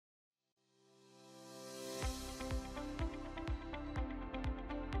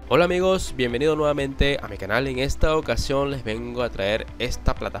Hola amigos, bienvenidos nuevamente a mi canal. En esta ocasión les vengo a traer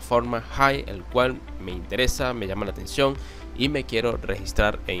esta plataforma Hive, el cual me interesa, me llama la atención y me quiero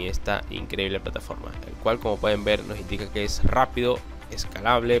registrar en esta increíble plataforma, el cual, como pueden ver, nos indica que es rápido,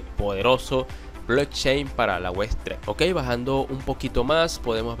 escalable, poderoso, blockchain para la web 3. Ok, bajando un poquito más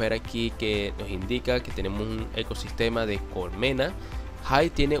podemos ver aquí que nos indica que tenemos un ecosistema de colmena.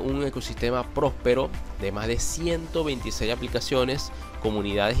 Hive tiene un ecosistema próspero de más de 126 aplicaciones,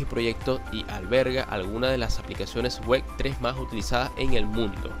 comunidades y proyectos, y alberga algunas de las aplicaciones web 3 más utilizadas en el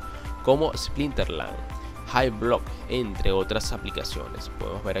mundo, como Splinterland, Hive Block, entre otras aplicaciones.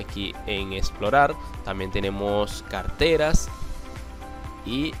 Podemos ver aquí en explorar, también tenemos carteras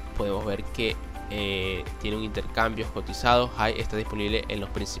y podemos ver que tiene un intercambio cotizado. Hive está disponible en los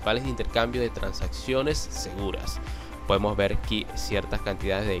principales intercambios de transacciones seguras. Podemos ver aquí ciertas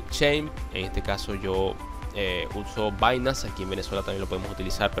cantidades de exchange. En este caso yo uso Binance. Aquí en Venezuela también lo podemos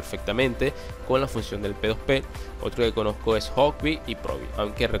utilizar perfectamente con la función del P2P. Otro que conozco es Huobi y Probi,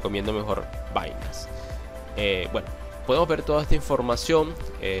 aunque recomiendo mejor Binance. Bueno, podemos ver toda esta información.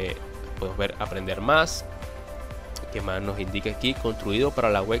 Podemos ver aprender más. Que más nos indica aquí: construido para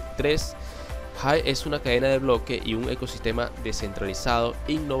la web 3. Hive es una cadena de bloques y un ecosistema descentralizado,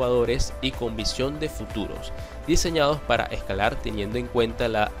 innovadores y con visión de futuros, diseñados para escalar teniendo en cuenta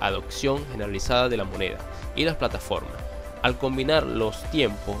la adopción generalizada de la moneda y las plataformas. Al combinar los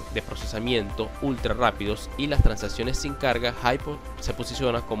tiempos de procesamiento ultra rápidos y las transacciones sin carga, Hive se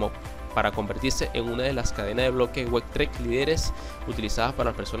posiciona como para convertirse en una de las cadenas de bloques Web3 líderes utilizadas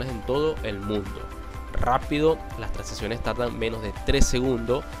para las personas en todo el mundo. Rápido, las transacciones tardan menos de 3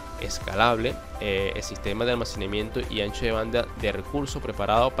 segundos, escalable, el sistema de almacenamiento y ancho de banda de recursos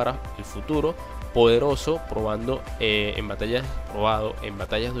preparado para el futuro, poderoso, probado en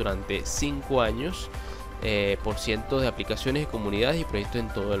batallas durante 5 años por cientos de aplicaciones y comunidades y proyectos en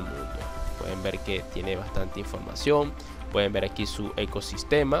todo el mundo. Pueden ver que tiene bastante información, pueden ver aquí su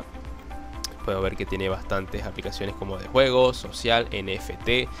ecosistema. Pueden ver que tiene bastantes aplicaciones como de juegos, social,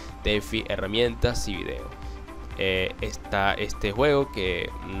 NFT, DeFi, herramientas y video. Está este juego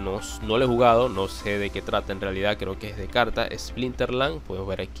que no lo he jugado, no sé de qué trata en realidad, creo que es de carta, Splinterland. Podemos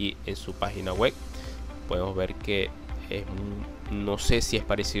ver aquí en su página web. Podemos ver que no sé si es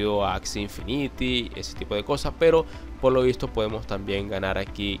parecido a Axie Infinity, ese tipo de cosas, pero por lo visto podemos también ganar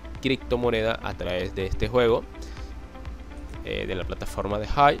aquí criptomoneda a través de este juego. De la plataforma de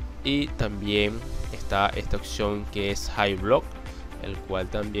Hive. Y también está esta opción que es Hive Block, el cual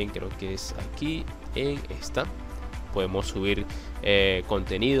también creo que es aquí en esta. Podemos subir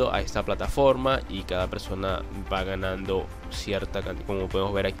contenido a esta plataforma y cada persona va ganando cierta cantidad. Como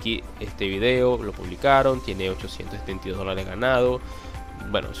podemos ver aquí, este video lo publicaron, tiene $872 ganado.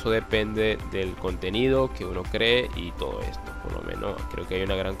 Bueno, eso depende del contenido que uno cree y todo esto. Por lo menos creo que hay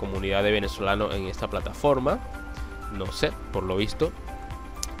una gran comunidad de venezolanos en esta plataforma. No sé, por lo visto.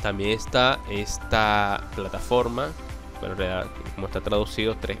 También está esta plataforma, bueno, en realidad, como está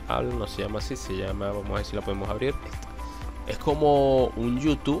traducido, 3SPEAK, no se llama así, se llama, vamos a ver si la podemos abrir. Es como un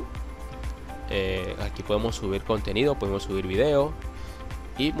YouTube. Aquí podemos subir contenido, podemos subir videos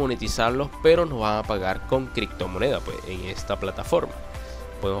y monetizarlos, pero nos van a pagar con criptomoneda, pues, en esta plataforma.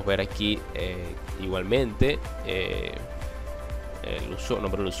 Podemos ver aquí igualmente el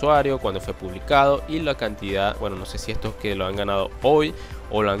nombre del usuario, cuando fue publicado y la cantidad. Bueno, no sé si estos que lo han ganado hoy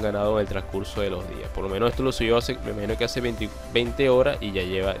o lo han ganado en el transcurso de los días. Por lo menos esto lo subió hace, me imagino que hace 20 horas y ya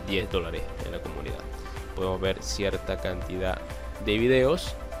lleva $10 en la comunidad. Podemos ver cierta cantidad de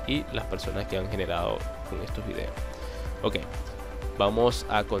videos y las personas que han generado con estos videos. Ok, vamos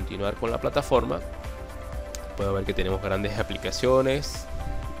a continuar con la plataforma. Podemos ver que tenemos grandes aplicaciones,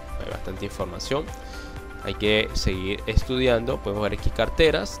 hay bastante información. Hay que seguir estudiando. Podemos ver aquí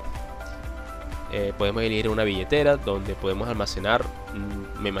carteras. Podemos elegir una billetera donde podemos almacenar,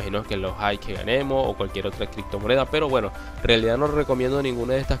 me imagino que los Hive que ganemos o cualquier otra criptomoneda. Pero bueno, en realidad no recomiendo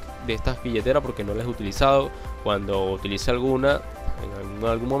ninguna de estas billeteras porque no las he utilizado. Cuando utilice alguna en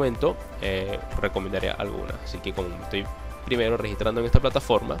algún momento, recomendaría alguna. Así que como estoy primero registrando en esta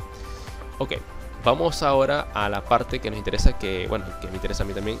plataforma, ok. Vamos ahora a la parte que nos interesa, que bueno, que me interesa a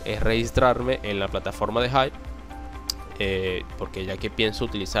mí también, es registrarme en la plataforma de Hive, porque ya que pienso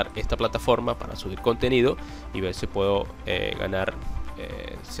utilizar esta plataforma para subir contenido y ver si puedo ganar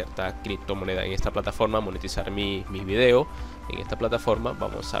cierta criptomoneda en esta plataforma, monetizar mis videos en esta plataforma.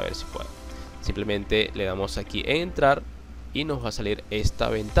 Vamos a ver si puedo. Simplemente le damos aquí en entrar y nos va a salir esta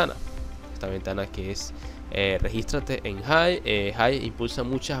ventana que es regístrate en Hive. Hive impulsa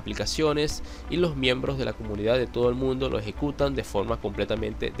muchas aplicaciones y los miembros de la comunidad de todo el mundo lo ejecutan de forma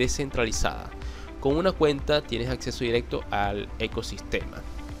completamente descentralizada. Con una cuenta tienes acceso directo al ecosistema.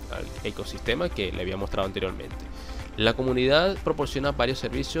 al ecosistema que le había mostrado anteriormente. La comunidad proporciona varios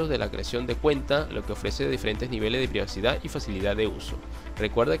servicios de la creación de cuenta, lo que ofrece diferentes niveles de privacidad y facilidad de uso.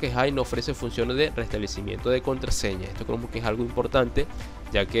 Recuerda que Hive no ofrece funciones de restablecimiento de contraseña. Esto como que es algo importante,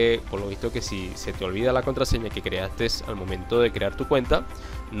 ya que por lo visto que si se te olvida la contraseña que creaste al momento de crear tu cuenta,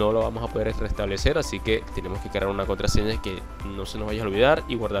 no lo vamos a poder restablecer, así que tenemos que crear una contraseña que no se nos vaya a olvidar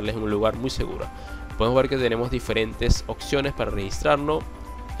y guardarla en un lugar muy seguro. Podemos ver que tenemos diferentes opciones para registrarnos.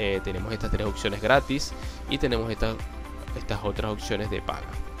 Tenemos estas 3 opciones gratis y tenemos estas otras opciones de paga.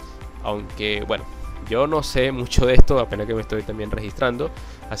 Aunque bueno, yo no sé mucho de esto, apenas que me estoy también registrando,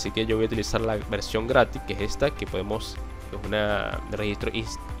 así que yo voy a utilizar la versión gratis, que es esta, que podemos, es una registro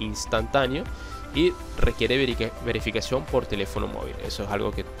instantáneo y requiere verificación por teléfono móvil. Eso es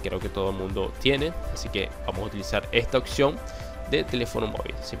algo que creo que todo el mundo tiene, así que vamos a utilizar esta opción de teléfono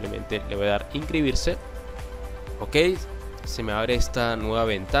móvil. Simplemente le voy a dar inscribirse. Ok, se me abre esta nueva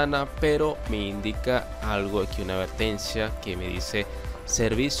ventana, pero me indica algo aquí, una advertencia que me dice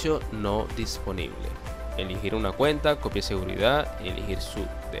servicio no disponible. Elegir una cuenta, copia de seguridad y elegir su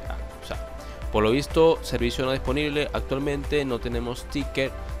DA. O sea, por lo visto, servicio no disponible. Actualmente no tenemos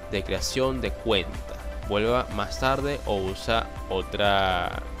ticket de creación de cuenta. Vuelva más tarde o usa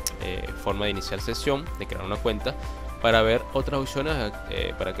otra forma de iniciar sesión, de crear una cuenta, para ver otras opciones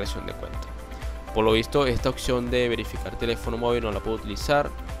para creación de cuenta. Por lo visto, esta opción de verificar teléfono móvil no la puedo utilizar.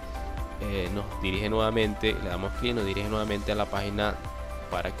 Nos dirige nuevamente, le damos clic, nos dirige nuevamente a la página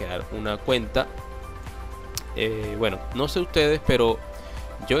para crear una cuenta. Bueno, no sé ustedes, pero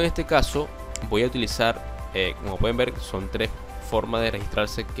yo en este caso voy a utilizar, como pueden ver, son 3 formas de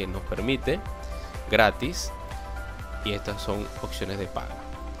registrarse que nos permite gratis, y estas son opciones de paga.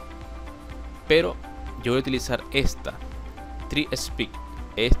 Pero yo voy a utilizar esta 3SPEAK,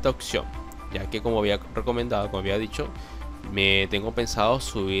 esta opción, ya que como había recomendado, como había dicho, me tengo pensado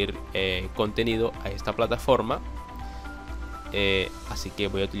subir contenido a esta plataforma, así que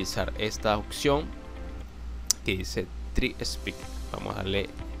voy a utilizar esta opción que dice 3SPEAK. Vamos a darle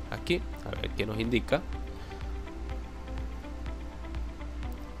aquí a ver qué nos indica.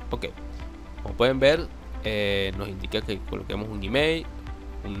 Ok, como pueden ver, nos indica que coloquemos un email,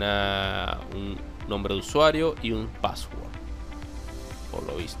 un nombre de usuario y un password. Por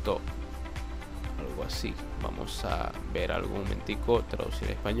lo visto, algo así. Vamos a ver algo un momentico, traducir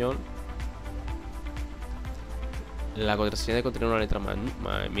a español. La contraseña de contener una letra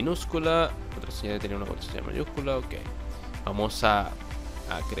minúscula, la contraseña de tener una contraseña mayúscula. Ok, vamos a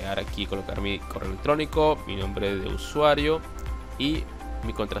crear aquí, colocar mi correo electrónico, mi nombre de usuario y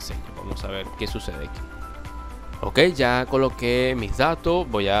mi contraseña. Vamos a ver qué sucede aquí. Ok, ya coloqué mis datos.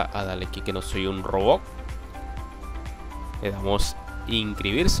 Voy a darle aquí que no soy un robot. Le damos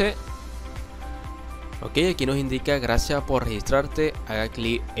inscribirse. Ok, aquí nos indica gracias por registrarte. Haga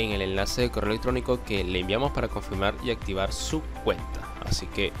clic en el enlace de correo electrónico que le enviamos para confirmar y activar su cuenta. Así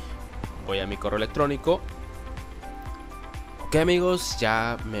que voy a mi correo electrónico. Ok amigos,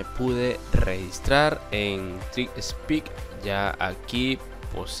 ya me pude registrar en 3SPEAK. Ya aquí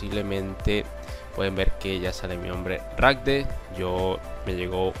posiblemente pueden ver que ya sale mi nombre Ragde. Me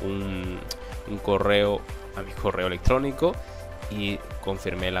llegó un correo a mi correo electrónico y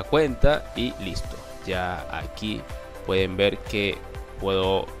confirmé la cuenta y listo. Ya aquí pueden ver que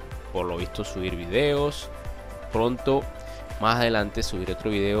puedo, por lo visto, subir videos. Pronto, más adelante, subiré otro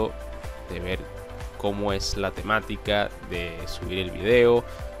video de ver cómo es la temática de subir el video,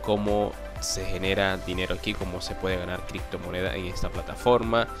 cómo se genera dinero aquí, cómo se puede ganar criptomoneda en esta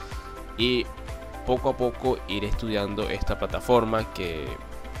plataforma, y poco a poco iré estudiando esta plataforma que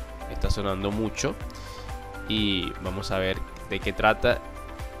está sonando mucho y vamos a ver de qué trata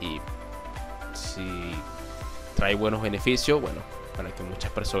y si trae buenos beneficios, bueno, para que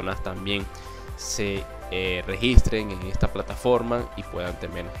muchas personas también se registren en esta plataforma y puedan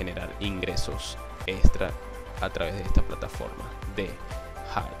también generar ingresos extra a través de esta plataforma de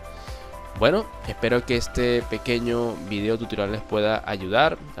Hive. Bueno, espero que este pequeño video tutorial les pueda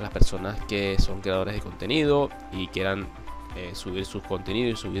ayudar a las personas que son creadores de contenido y quieran subir sus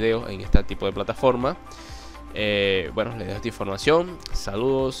contenidos y sus videos en este tipo de plataforma. Bueno, les dejo esta información.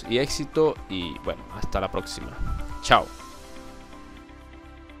 Saludos y éxito, y bueno, hasta la próxima. Chao.